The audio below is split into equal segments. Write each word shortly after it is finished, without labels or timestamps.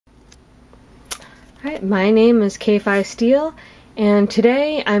Alright, my name is K-Fai Steele, and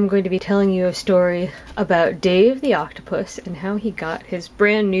today I'm going to be telling you a story about Dave the Octopus and how he got his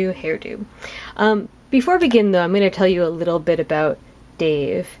brand new hairdo. Before I begin though, I'm going to tell you a little bit about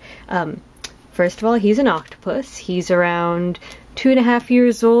Dave. First of all, he's an octopus. He's around 2.5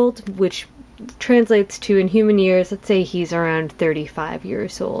 years old, which translates to, in human years, let's say he's around 35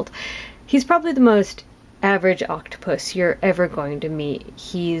 years old. He's probably the most average octopus you're ever going to meet.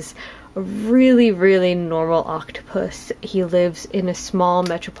 He's a really, really normal octopus. He lives in a small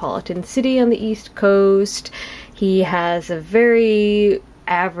metropolitan city on the East Coast. He has a very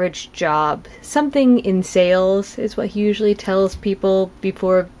average job. Something in sales is what he usually tells people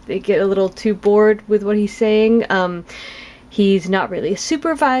before they get a little too bored with what he's saying. He's not really a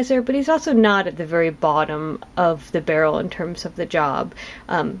supervisor, but he's also not at the very bottom of the barrel in terms of the job.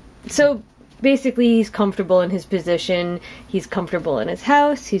 So basically, he's comfortable in his position, he's comfortable in his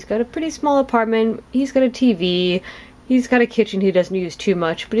house, he's got a pretty small apartment, he's got a TV, he's got a kitchen he doesn't use too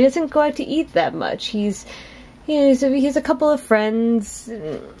much, but he doesn't go out to eat that much. He has a couple of friends.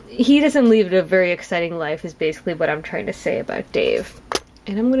 He doesn't lead a very exciting life is basically what I'm trying to say about Dave.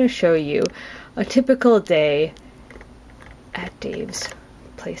 And I'm going to show you a typical day at Dave's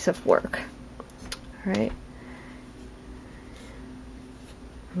place of work. Alright.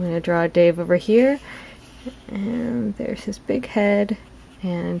 I'm going to draw Dave over here, and there's his big head,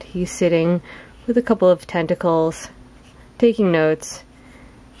 and he's sitting with a couple of tentacles, taking notes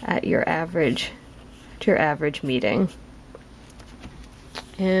at your average meeting.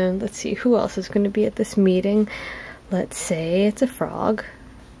 And let's see, who else is going to be at this meeting? Let's say it's a frog.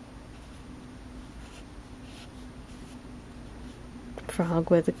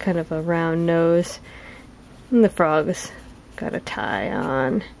 Frog with a kind of a round nose, and the frog's got a tie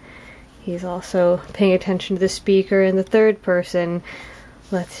on. He's also paying attention to the speaker, and the third person,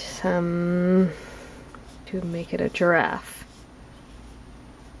 let's to make it a giraffe.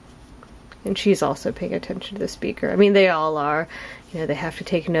 And she's also paying attention to the speaker. I mean, they all are. You know, they have to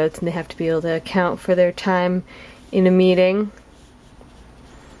take notes and they have to be able to account for their time in a meeting.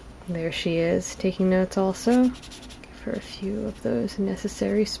 There she is, taking notes also. Give her a few of those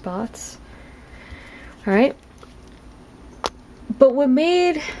necessary spots. Alright. But what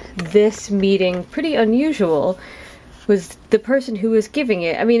made this meeting pretty unusual was the person who was giving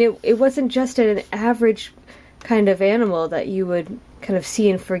it. I mean, it wasn't just an average kind of animal that you would kind of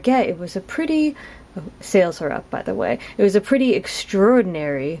see and forget. It was a pretty... Oh, sails are up, by the way. It was a pretty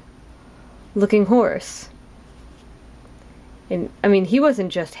extraordinary looking horse. And, I mean, he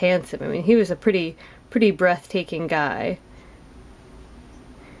wasn't just handsome. I mean, he was a pretty breathtaking guy.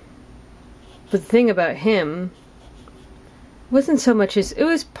 But the thing about him wasn't so much his, it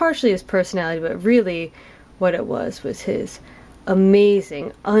was partially his personality, but really what it was his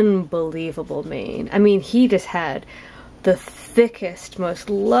amazing, unbelievable mane. I mean, he just had the thickest, most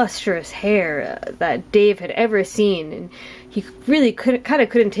lustrous hair that Dave had ever seen, and he really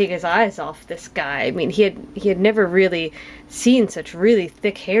couldn't take his eyes off this guy. I mean, he had never really seen such really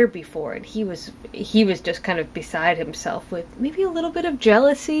thick hair before, and he was just kind of beside himself with maybe a little bit of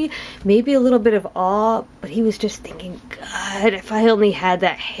jealousy, maybe a little bit of awe, but he was just thinking, God, if I only had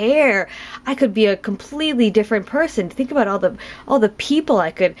that hair, I could be a completely different person. Think about all the people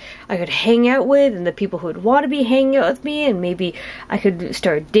I could hang out with, and the people who would want to be hanging out with me, and maybe I could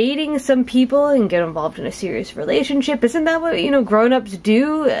start dating some people and get involved in a serious relationship. Isn't that what, you know, grown-ups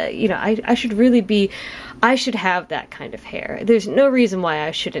do? You know, I should have that kind of hair. There's no reason why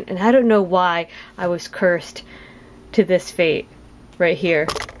I shouldn't, and I don't know why I was cursed to this fate. Right here,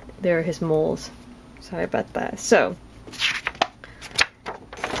 there are his moles. Sorry about that. So,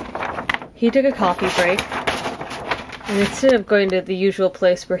 he took a coffee break, and instead of going to the usual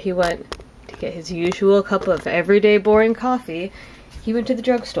place where he went to get his usual cup of everyday boring coffee, he went to the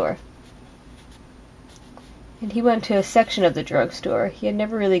drugstore. And he went to a section of the drugstore he had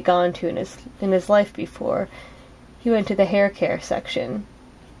never really gone to in his life before. He went to the hair care section.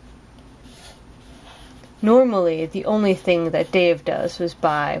 Normally, the only thing that Dave does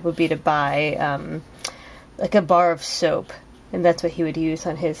would be to buy like a bar of soap, and that's what he would use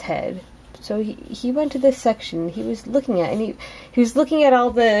on his head. So he went to this section. He was looking at, and he was looking at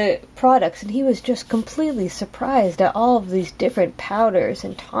all the products, and he was just completely surprised at all of these different powders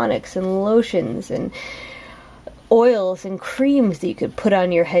and tonics and lotions and oils and creams that you could put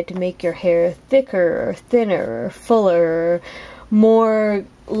on your head to make your hair thicker or thinner or fuller or more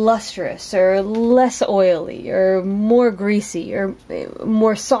lustrous or less oily or more greasy or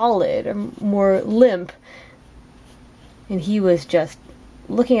more solid or more limp. And he was just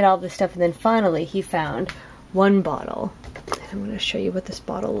looking at all this stuff, and then finally he found one bottle. I'm going to show you what this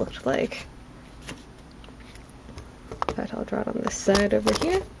bottle looked like. In fact, I'll draw it on this side over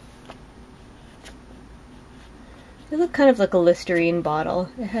here. It looked kind of like a Listerine bottle.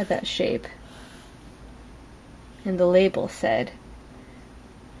 It had that shape. And the label said,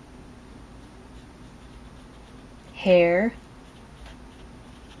 hair,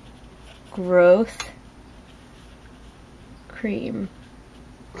 growth, cream.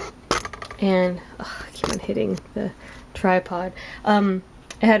 And, I keep on hitting the tripod. It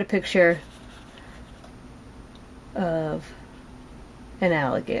had a picture of an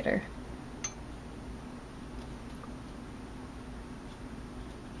alligator.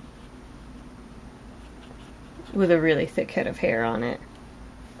 With a really thick head of hair on it.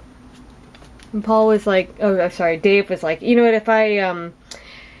 And Paul was like, oh, sorry, Dave was like, you know what,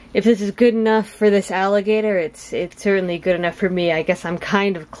 if this is good enough for this alligator, it's certainly good enough for me. I guess I'm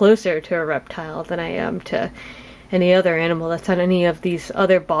kind of closer to a reptile than I am to any other animal that's on any of these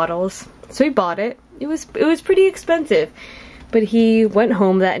other bottles. So he bought it. It was pretty expensive. But he went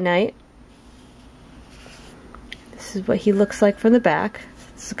home that night. This is what he looks like from the back.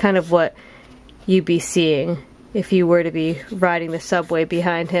 This is kind of what you'd be seeing if you were to be riding the subway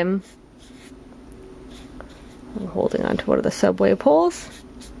behind him. I'm holding onto one of the subway poles.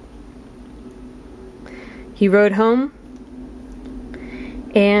 He rode home,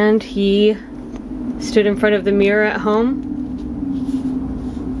 and he stood in front of the mirror at home,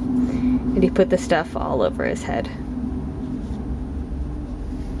 and he put the stuff all over his head.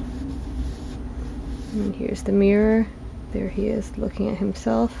 And here's the mirror. There he is looking at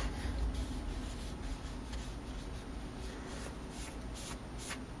himself.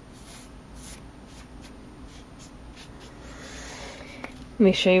 Let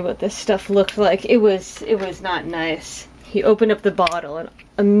me show you what this stuff looked like. It was not nice. He opened up the bottle and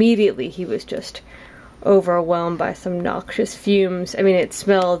immediately he was just overwhelmed by some noxious fumes. I mean, it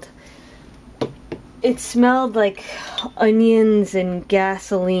smelled like onions and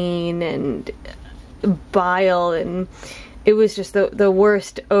gasoline and bile, and it was just the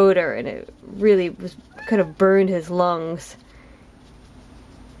worst odor, and it really could have burned his lungs.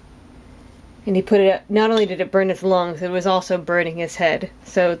 And he put it, not only did it burn his lungs, it was also burning his head.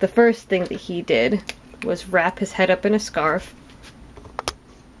 So the first thing that he did was wrap his head up in a scarf.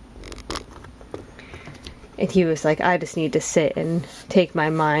 And he was like, I just need to sit and take my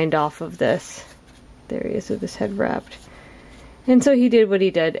mind off of this. There he is with his head wrapped. And so he did what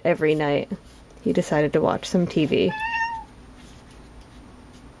he did every night. He decided to watch some TV.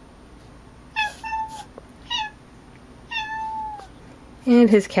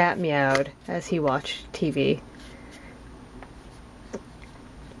 And his cat meowed as he watched TV.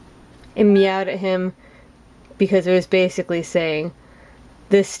 It meowed at him because it was basically saying,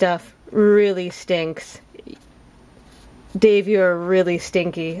 this stuff really stinks. Dave, you're really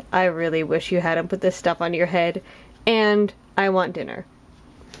stinky. I really wish you hadn't put this stuff on your head. And I want dinner,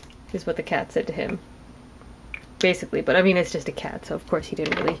 is what the cat said to him. Basically, but I mean, it's just a cat, so of course he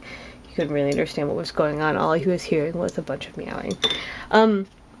couldn't really understand what was going on. All he was hearing was a bunch of meowing. So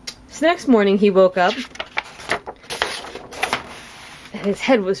the next morning he woke up and his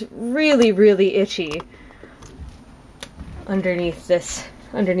head was really, really itchy underneath this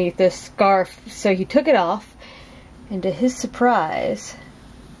scarf. So he took it off, and to his surprise,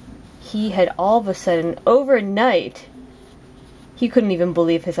 he had all of a sudden, overnight, he couldn't even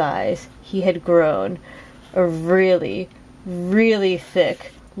believe his eyes. He had grown a really, really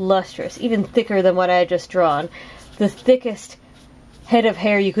thick, lustrous, even thicker than what I had just drawn, the thickest head of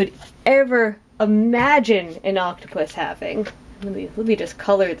hair you could ever imagine an octopus having. Let me just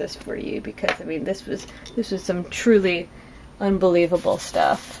color this for you, because I mean this was some truly unbelievable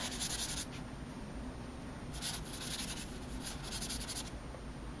stuff.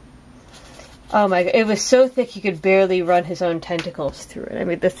 Oh my god, it was so thick he could barely run his own tentacles through it. I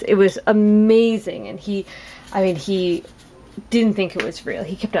mean, it was amazing, and he didn't think it was real.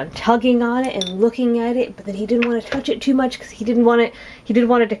 He kept on tugging on it and looking at it, but then he didn't want to touch it too much because he didn't want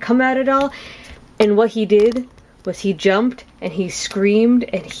it to come out at all. And what he did was he jumped and he screamed,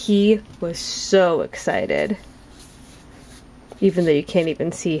 and he was so excited. Even though you can't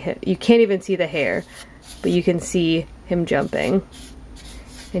even see him, you can't even see the hair, but you can see him jumping.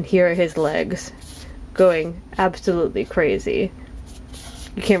 And here are his legs going absolutely crazy.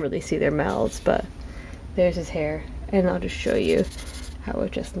 You can't really see their mouths, but there's his hair. And I'll just show you how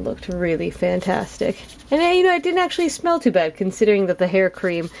it just looked really fantastic. And you know, it didn't actually smell too bad, considering that the hair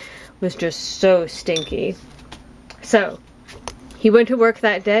cream was just so stinky. So he went to work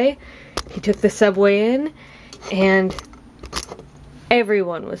that day. He took the subway in, and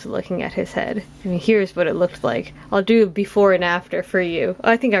everyone was looking at his head. I mean, here's what it looked like. I'll do before and after for you.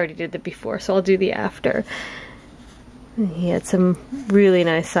 I think I already did the before, so I'll do the after. He had some really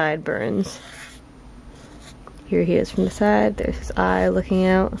nice sideburns. Here he is from the side. There's his eye looking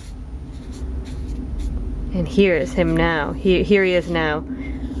out. And here is him now. Here he is now,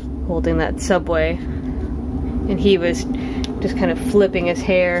 holding that Subway. And he was just kind of flipping his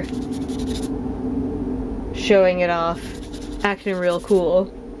hair, showing it off, acting real cool,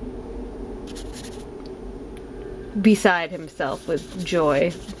 beside himself with joy.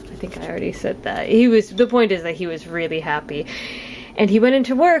 I think I already said that. The point is that he was really happy. And he went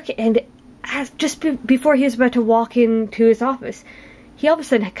into work, and before he was about to walk into his office, he all of a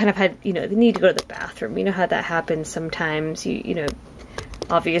sudden kind of had, the need to go to the bathroom. You know how that happens sometimes.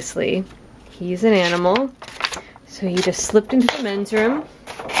 Obviously, he's an animal. So he just slipped into the men's room.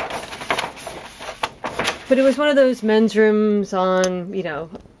 But it was one of those men's rooms on,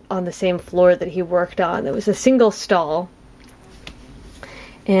 on the same floor that he worked on. There was a single stall.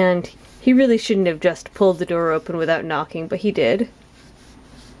 And he really shouldn't have just pulled the door open without knocking, but he did.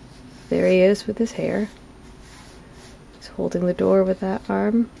 There he is with his hair. He's holding the door with that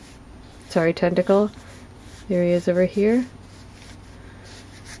arm. Sorry, tentacle. There he is over here.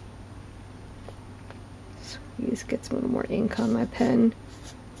 Squeeze, get some more ink on my pen.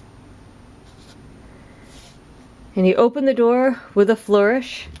 And he opened the door with a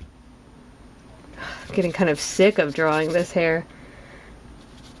flourish. I'm getting kind of sick of drawing this hair.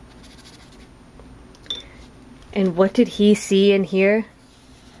 And what did he see and hear?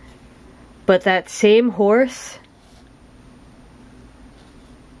 But that same horse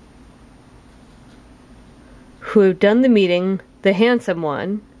who had done the meeting, the handsome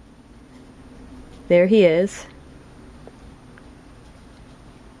one, there he is,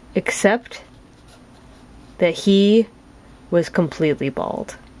 except that he was completely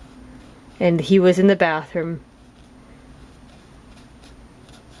bald. And he was in the bathroom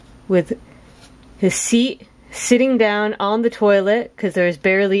with his seat sitting down on the toilet because there was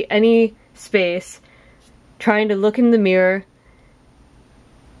barely any space, trying to look in the mirror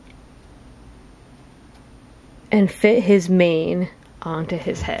and fit his mane onto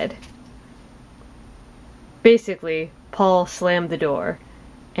his head. Basically, Paul slammed the door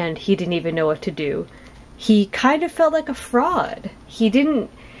and he didn't even know what to do. He kind of felt like a fraud. He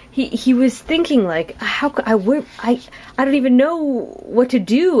was thinking like, I don't even know what to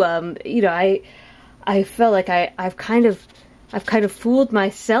do. I felt like I've kind of fooled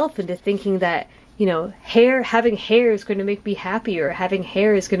myself into thinking that, having hair is going to make me happier, having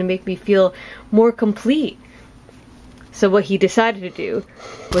hair is going to make me feel more complete. So what he decided to do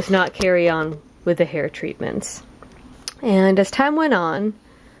was not carry on with the hair treatments. And as time went on,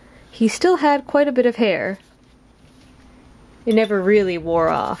 he still had quite a bit of hair. It never really wore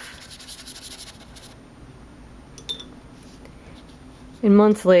off. And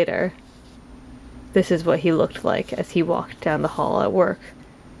months later, this is what he looked like as he walked down the hall at work.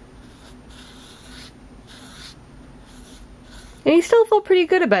 And he still felt pretty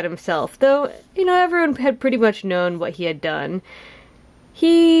good about himself, though, everyone had pretty much known what he had done.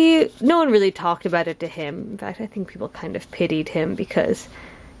 No one really talked about it to him. In fact, I think people kind of pitied him because,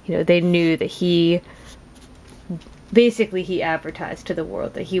 they knew that he advertised to the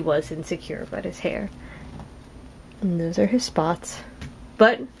world that he was insecure about his hair. And those are his spots.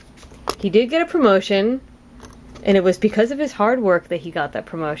 But he did get a promotion, and it was because of his hard work that he got that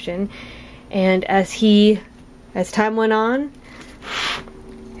promotion. And as time went on,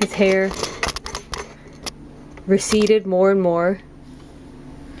 his hair receded more and more,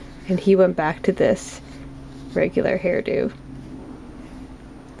 and he went back to this regular hairdo.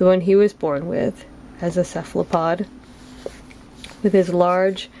 The one he was born with as a cephalopod, with his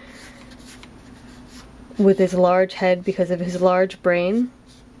large head because of his large brain.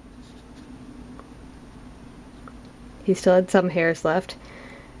 He still had some hairs left.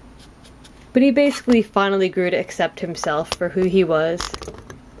 But he basically finally grew to accept himself for who he was.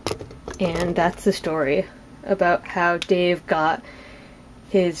 And that's the story about how Dave got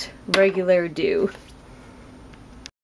his regular due.